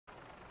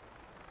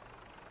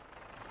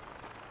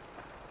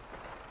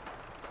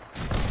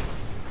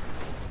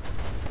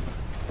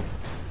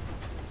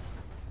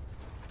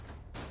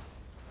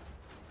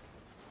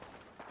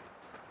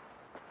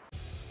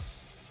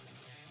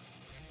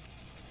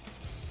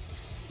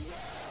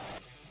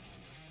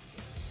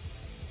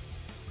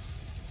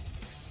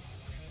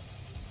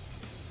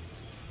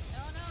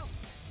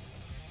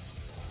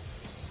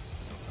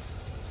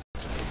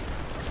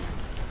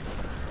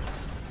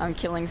I'm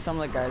killing some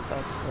of the guys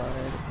outside.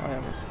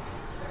 Whatever.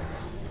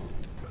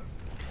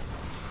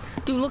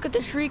 Dude, look at the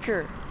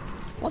Shrieker.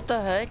 What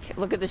the heck?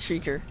 Look at the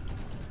Shrieker.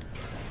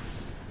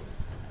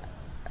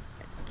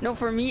 No,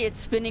 for me, it's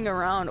spinning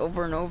around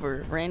over and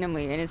over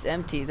randomly, and it's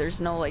empty.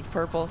 There's no, like,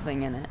 purple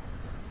thing in it.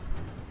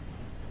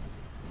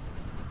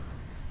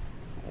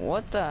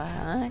 What the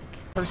heck?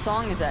 Her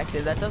song is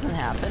active. That doesn't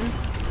happen.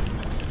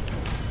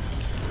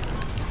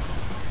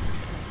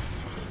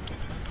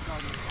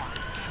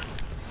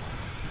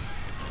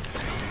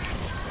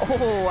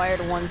 Oh, I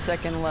had 1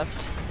 second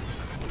left.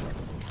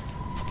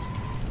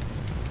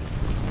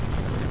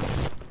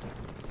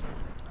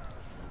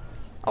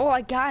 Oh,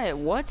 I got it.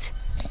 What?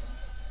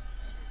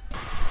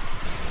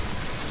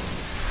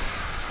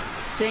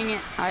 Dang it.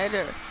 I had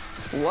to...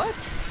 What?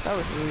 That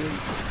was weird.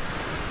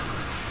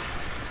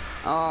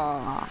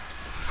 Oh.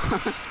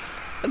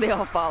 They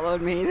all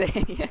followed me.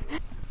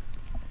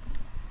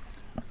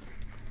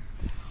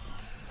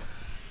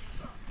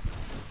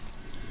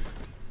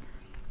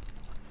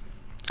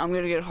 I'm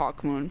gonna get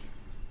Hawk Moon.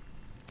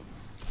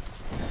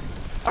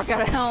 I got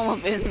a helm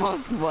of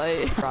inmost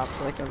light. Drops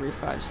like every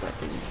 5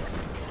 seconds.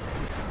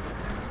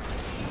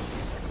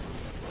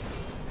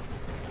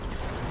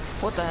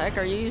 What the heck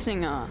are you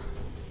using? Oh,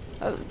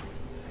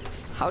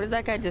 how did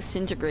that guy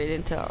disintegrate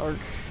into arc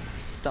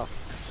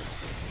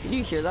stuff? Did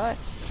you hear that?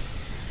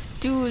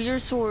 Dude, your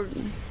sword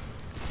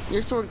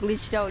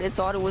glitched out. It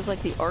thought it was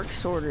like the arc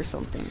sword or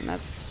something.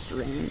 That's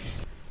strange.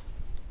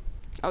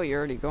 Oh, you're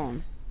already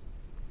going.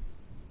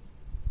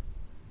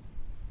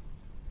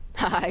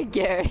 I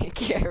get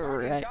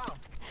right.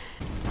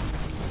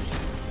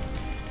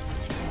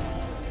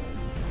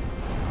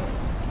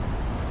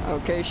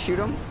 Okay, shoot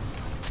him.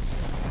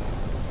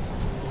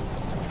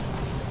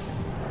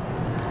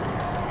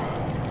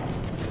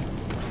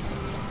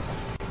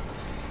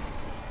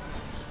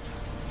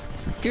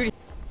 Dude,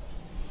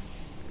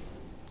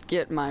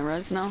 get my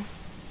res now.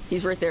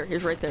 He's right there.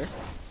 He's right there.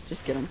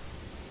 Just get him.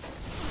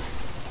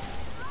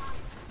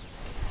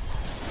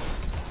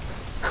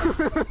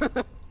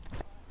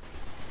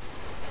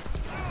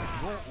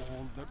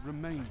 All that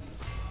remains.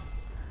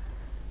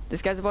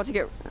 This guy's about to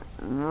get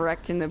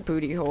wrecked in the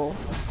booty hole.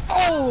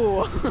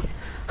 Oh!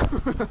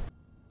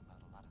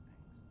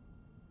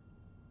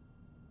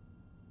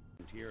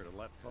 Here to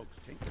let folks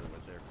tinker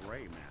with their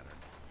gray matter,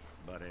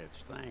 but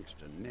it's thanks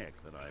to Nick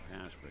that I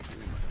passed for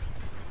human.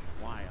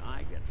 Why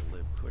I get to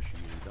live cushy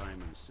in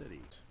Diamond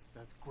City.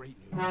 That's great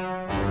news.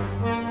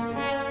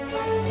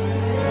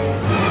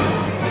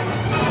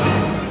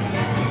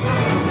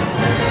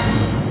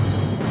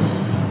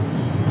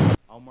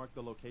 I'll mark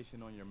the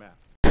location on your map.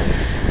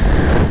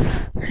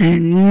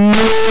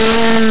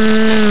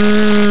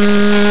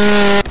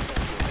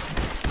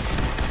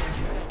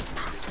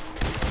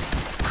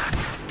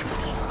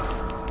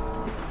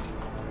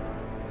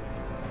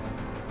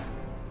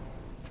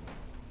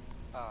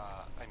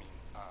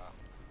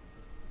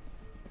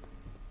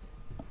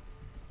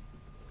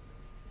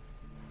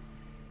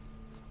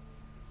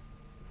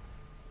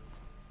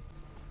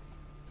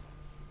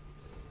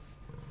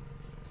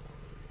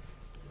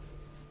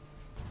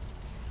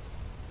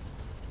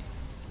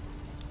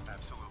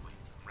 Absolutely.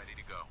 Ready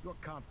to go. Your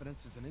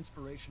confidence is an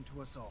inspiration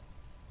to us all.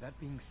 That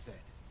being said,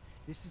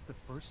 this is the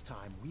first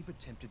time we've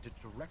attempted to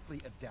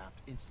directly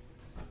adapt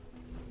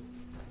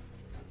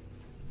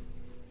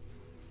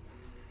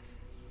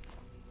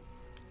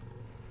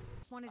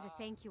Wanted to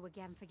thank you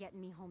again for getting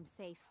me home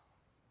safe.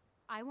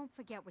 I won't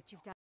forget what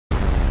you've done.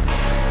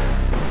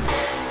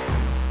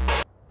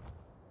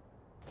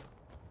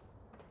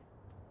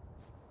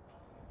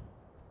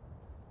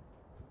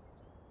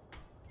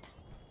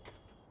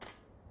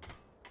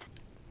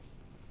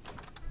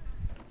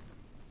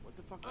 What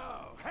the fuck?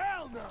 Oh,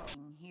 hell no!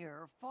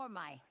 Here for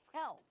my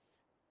health.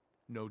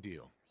 No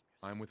deal.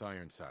 I'm with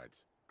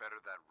Ironsides.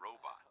 Better that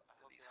robot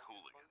than these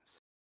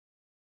hooligans.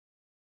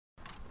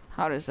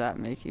 How does that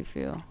make you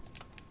feel?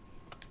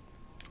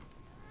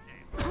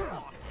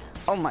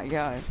 Oh my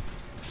god.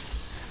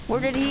 Where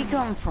did he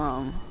come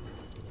from?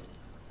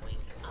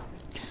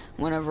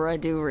 Whenever I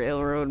do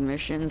railroad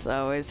missions, I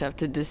always have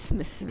to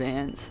dismiss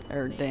Vance,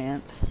 or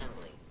Dance.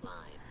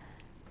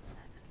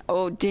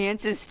 Oh,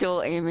 Dance is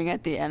still aiming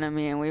at the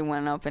enemy and we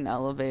went up an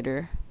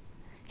elevator.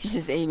 He's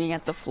just aiming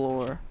at the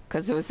floor,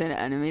 because it was an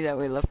enemy that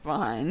we left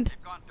behind.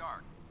 It gone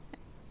dark.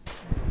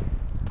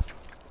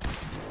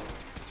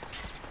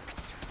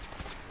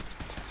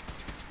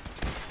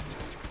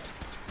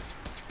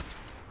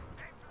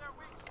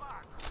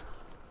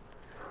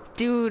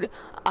 Dude,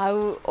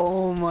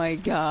 oh my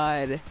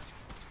god.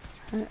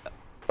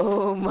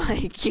 Oh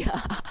my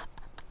god.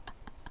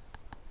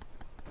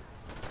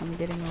 I'm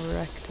getting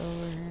wrecked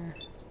over here.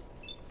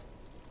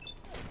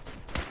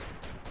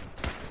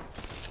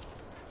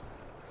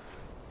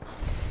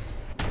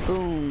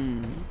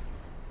 Boom.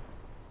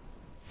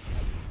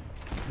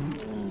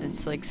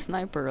 It's like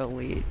Sniper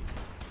Elite.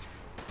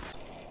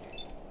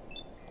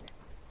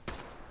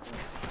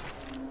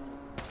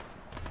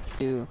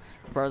 Do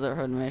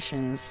Brotherhood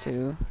missions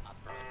too.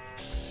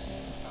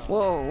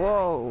 Whoa,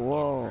 whoa,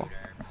 whoa.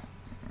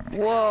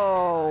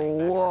 Whoa,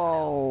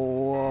 whoa,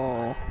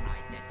 whoa.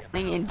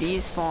 Thinking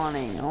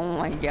despawning. Oh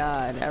my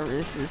god,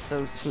 this is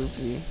so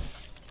spooky.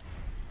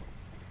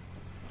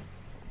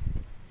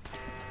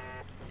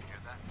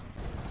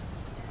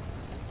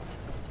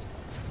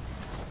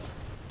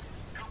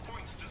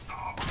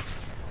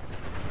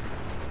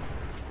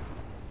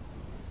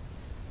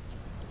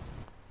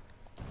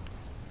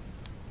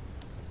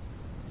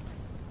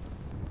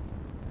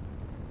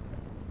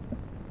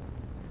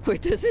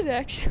 Wait, does it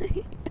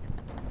actually?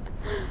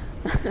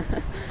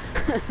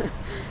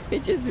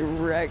 It just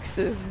wrecks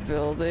this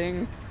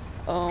building.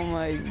 Oh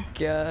my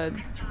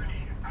god.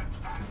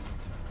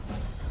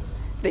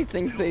 They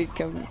think they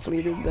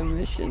completed the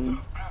mission.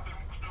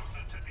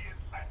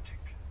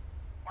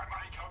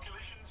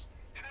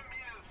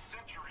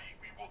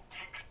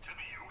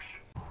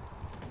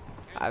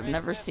 I've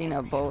never seen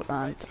a boat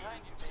on.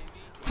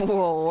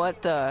 Whoa,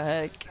 what the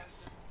heck?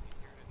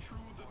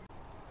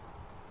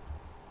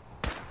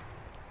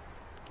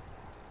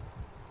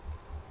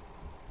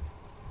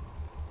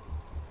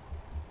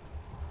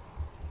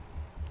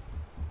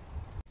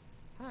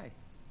 Hi.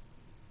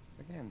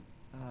 Again.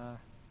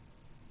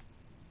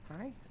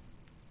 Hi?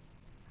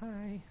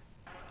 Hi.